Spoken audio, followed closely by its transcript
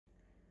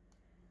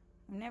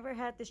I've never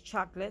had these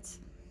chocolates,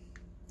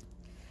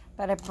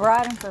 but I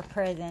brought them for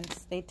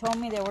presents. They told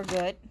me they were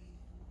good.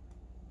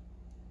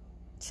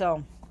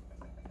 So,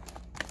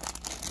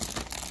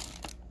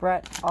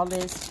 brought all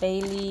this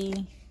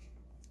Bailey,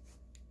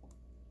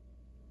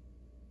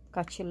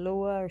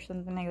 Cachilua or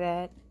something like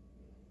that.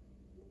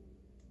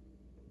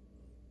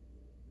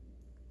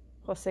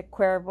 Jose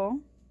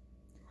Cuervo.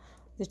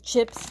 The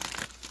chips.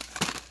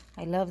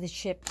 I love the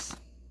chips.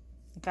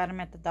 I got them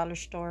at the dollar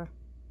store.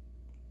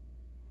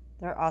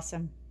 They're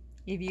awesome.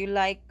 If you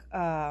like,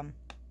 what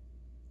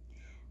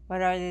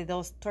are they?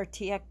 Those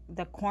tortilla,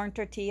 the corn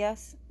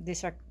tortillas.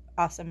 These are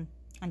awesome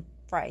on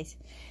fries.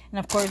 And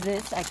of course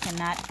this, I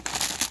cannot.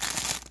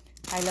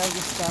 I love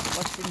this stuff.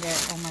 What's in there?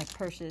 Oh, my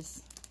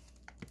purses.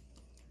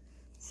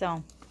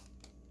 So,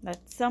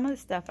 that's some of the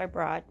stuff I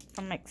brought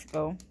from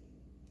Mexico.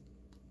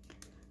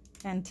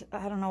 And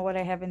I don't know what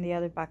I have in the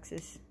other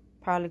boxes.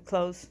 Probably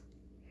clothes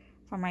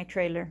for my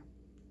trailer.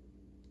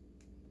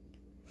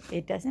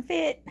 It doesn't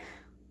fit.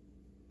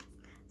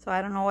 So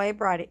I don't know why I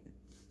brought it.